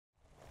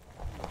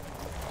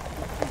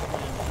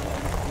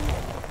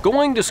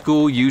Going to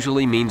school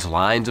usually means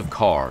lines of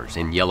cars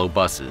and yellow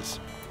buses.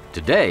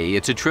 Today,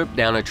 it's a trip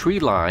down a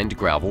tree-lined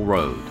gravel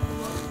road.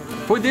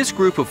 For this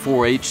group of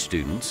 4-H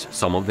students,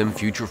 some of them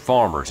future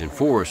farmers and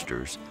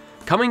foresters,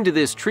 coming to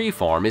this tree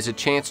farm is a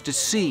chance to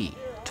see,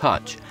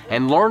 touch,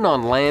 and learn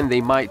on land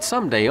they might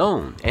someday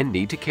own and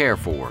need to care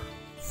for.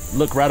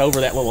 Look right over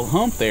that little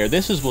hump there.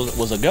 This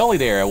was a gully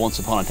there once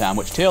upon a time,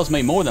 which tells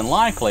me more than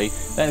likely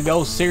that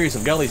those series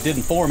of gullies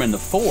didn't form in the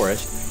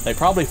forest. They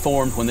probably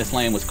formed when this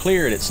land was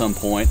cleared at some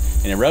point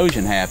and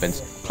erosion happens.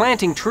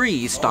 Planting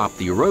trees stopped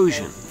the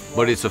erosion,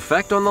 but its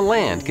effect on the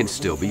land can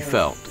still be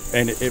felt.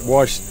 And it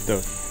washed the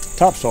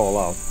topsoil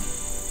off.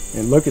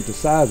 And look at the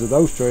size of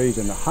those trees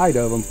and the height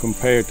of them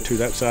compared to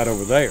that side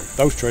over there.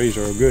 Those trees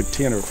are a good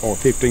 10 or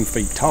 15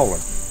 feet taller.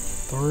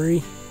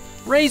 3.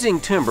 Raising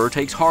timber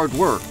takes hard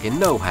work and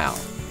know-how,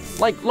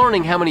 like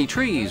learning how many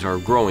trees are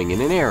growing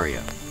in an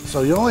area.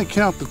 So you only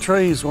count the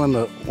trees when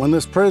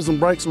this prism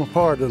breaks them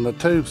apart and the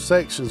two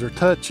sections are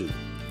touching.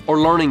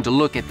 Or learning to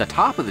look at the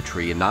top of the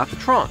tree and not the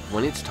trunk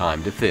when it's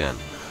time to thin.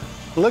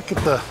 Look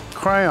at the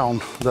crown,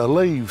 the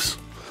leaves.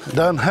 It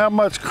doesn't have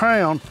much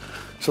crown,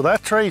 so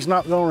that tree's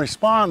not going to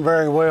respond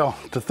very well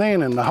to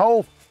thinning. The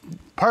whole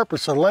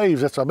purpose of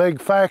leaves, it's a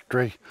big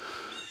factory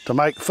to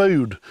make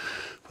food.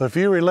 But if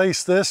you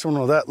release this one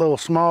with that little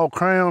small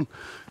crown,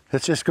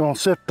 it's just going to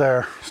sit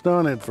there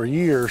stunted for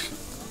years.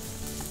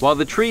 While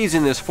the trees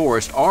in this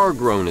forest are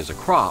grown as a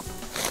crop,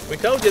 We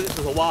told you this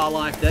was a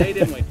wildlife day,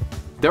 didn't we?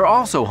 they're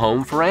also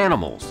home for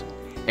animals.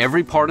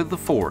 Every part of the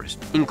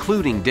forest,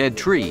 including dead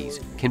trees,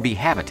 can be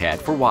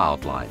habitat for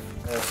wildlife.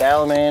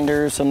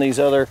 Salamanders, some of these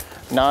other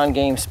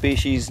non-game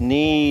species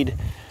need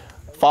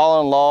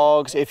fallen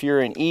logs. If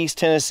you're in East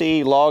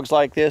Tennessee, logs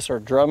like this are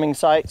drumming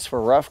sites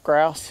for ruffed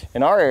grouse.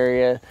 In our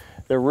area,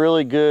 they're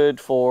really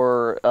good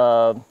for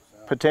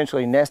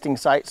potentially nesting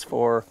sites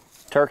for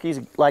turkeys.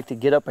 Like to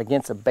get up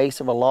against the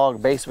base of a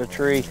log, base of a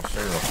tree.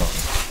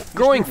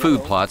 Growing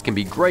food plots can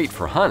be great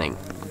for hunting.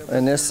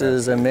 And this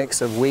is a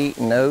mix of wheat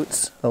and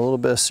oats, a little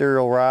bit of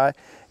cereal rye.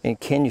 And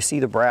can you see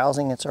the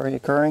browsing that's already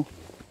occurring?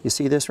 You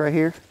see this right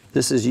here?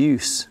 This is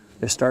use.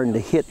 They're starting to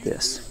hit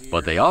this.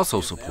 But they also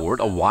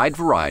support a wide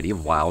variety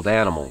of wild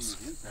animals.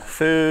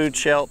 Food,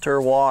 shelter,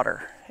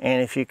 water.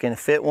 And if you can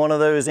fit one of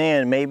those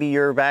in, maybe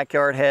your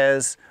backyard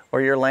has,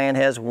 or your land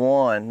has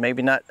one,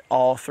 maybe not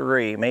all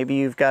three, maybe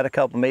you've got a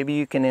couple, maybe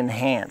you can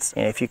enhance.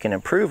 And if you can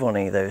improve on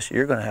any of those,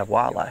 you're gonna have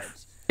wildlife.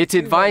 It's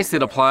advice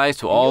that applies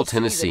to all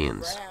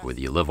Tennesseans,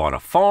 whether you live on a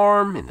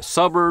farm, in the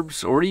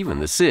suburbs, or even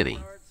the city.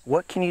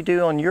 What can you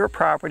do on your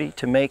property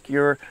to make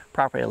your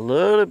property a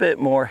little bit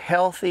more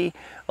healthy,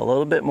 a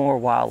little bit more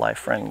wildlife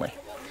friendly?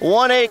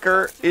 1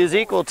 acre is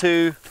equal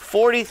to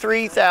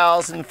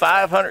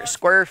 43,500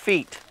 square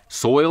feet.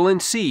 Soil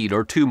and seed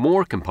are two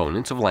more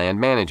components of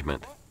land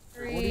management.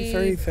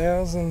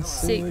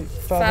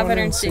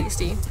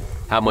 43,560.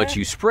 How much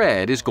you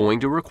spread is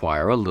going to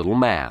require a little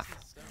math.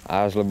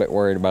 I was a little bit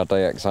worried about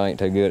that because I ain't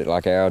too good at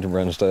like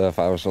algebra and stuff.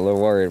 I was a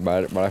little worried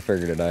about it, but I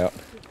figured it out.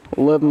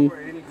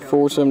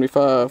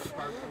 11,475.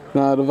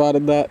 Now I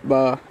divided that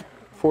by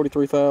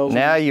 43,000.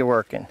 Now you're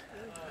working.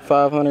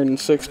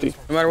 560.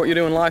 No matter what you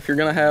do in life, you're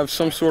going to have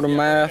some sort of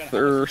math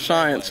or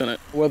science in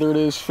it. Whether it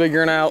is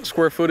figuring out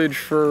square footage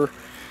for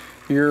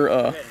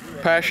your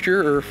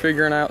pasture or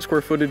figuring out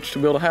square footage to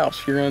build a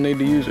house, you're going to need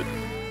to use it.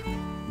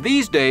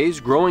 These days,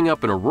 growing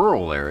up in a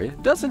rural area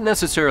doesn't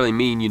necessarily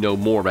mean you know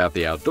more about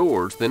the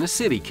outdoors than a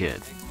city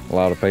kid. A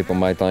lot of people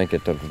may think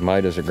that the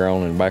tomatoes are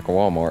grown in the back of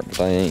Walmart, but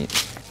they ain't.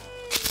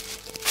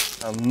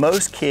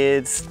 Most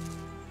kids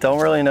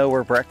don't really know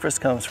where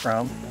breakfast comes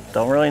from,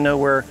 don't really know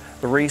where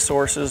the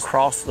resources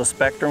across the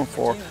spectrum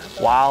for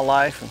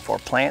wildlife and for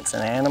plants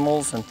and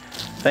animals and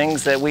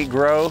things that we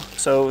grow.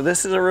 So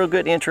this is a real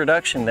good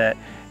introduction that,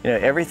 you know,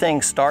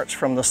 everything starts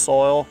from the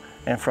soil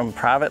and from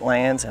private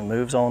lands and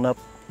moves on up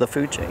the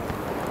food chain.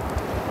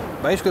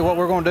 Basically what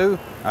we're going to do,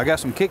 I got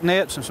some kick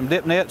nets and some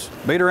dip nets,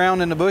 beat around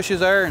in the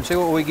bushes there and see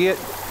what we get.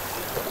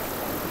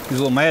 These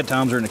little mad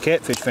toms are in the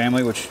catfish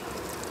family, which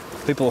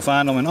people will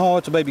find them and, oh,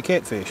 it's a baby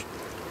catfish.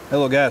 That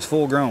little guy's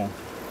full grown.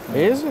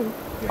 Is it?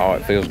 Oh,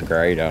 it feels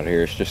great out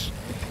here. It's just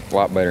a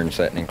lot better than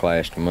sitting in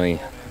class to me.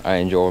 I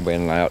enjoy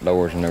being in the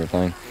outdoors and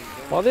everything.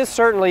 Well, this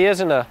certainly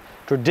isn't a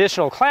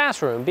traditional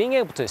classroom. Being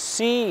able to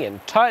see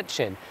and touch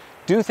and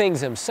do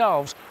things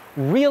themselves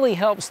really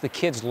helps the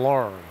kids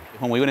learn.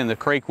 When we went in the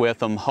creek with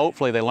them,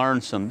 hopefully they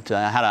learned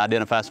how to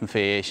identify some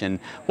fish and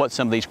what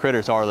some of these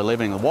critters are that are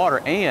living in the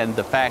water, and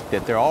the fact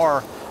that there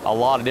are a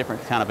lot of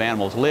different kind of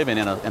animals living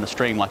in a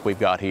stream like we've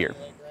got here.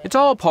 It's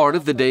all part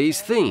of the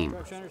day's theme.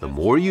 The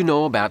more you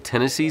know about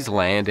Tennessee's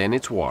land and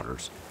its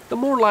waters, the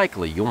more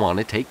likely you'll want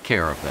to take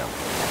care of them.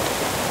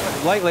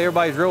 Lately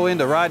everybody's real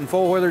into riding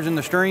four-wheelers in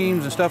the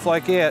streams and stuff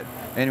like that,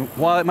 and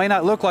while it may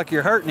not look like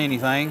you're hurting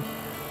anything,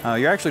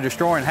 you're actually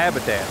destroying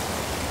habitat.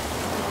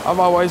 I've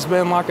always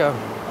been like a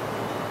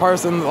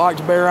person that liked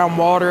to be around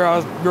water.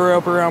 I grew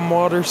up around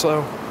water,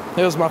 so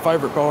it was my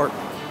favorite part.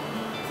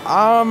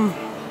 I'm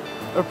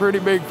a pretty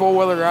big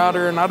four-wheeler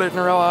rider, and I didn't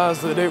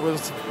realize that it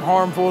was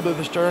harmful to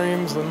the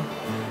streams, and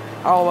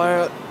all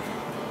that.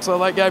 So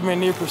that gave me a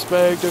new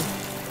perspective.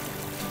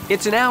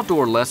 It's an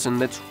outdoor lesson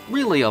that's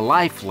really a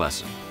life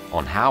lesson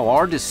on how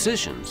our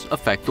decisions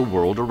affect the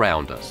world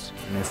around us.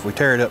 And if we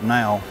tear it up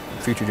now,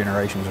 future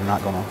generations are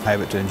not going to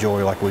have it to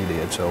enjoy like we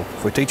did. So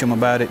if we teach them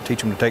about it,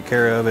 teach them to take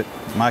care of it,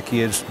 my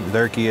kids,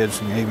 their kids,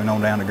 and even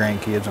on down to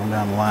grandkids on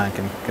down the line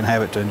can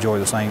have it to enjoy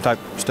the same type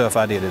of stuff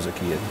I did as a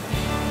kid.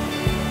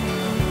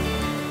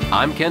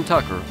 I'm Ken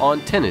Tucker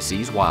on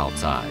Tennessee's Wild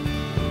Side.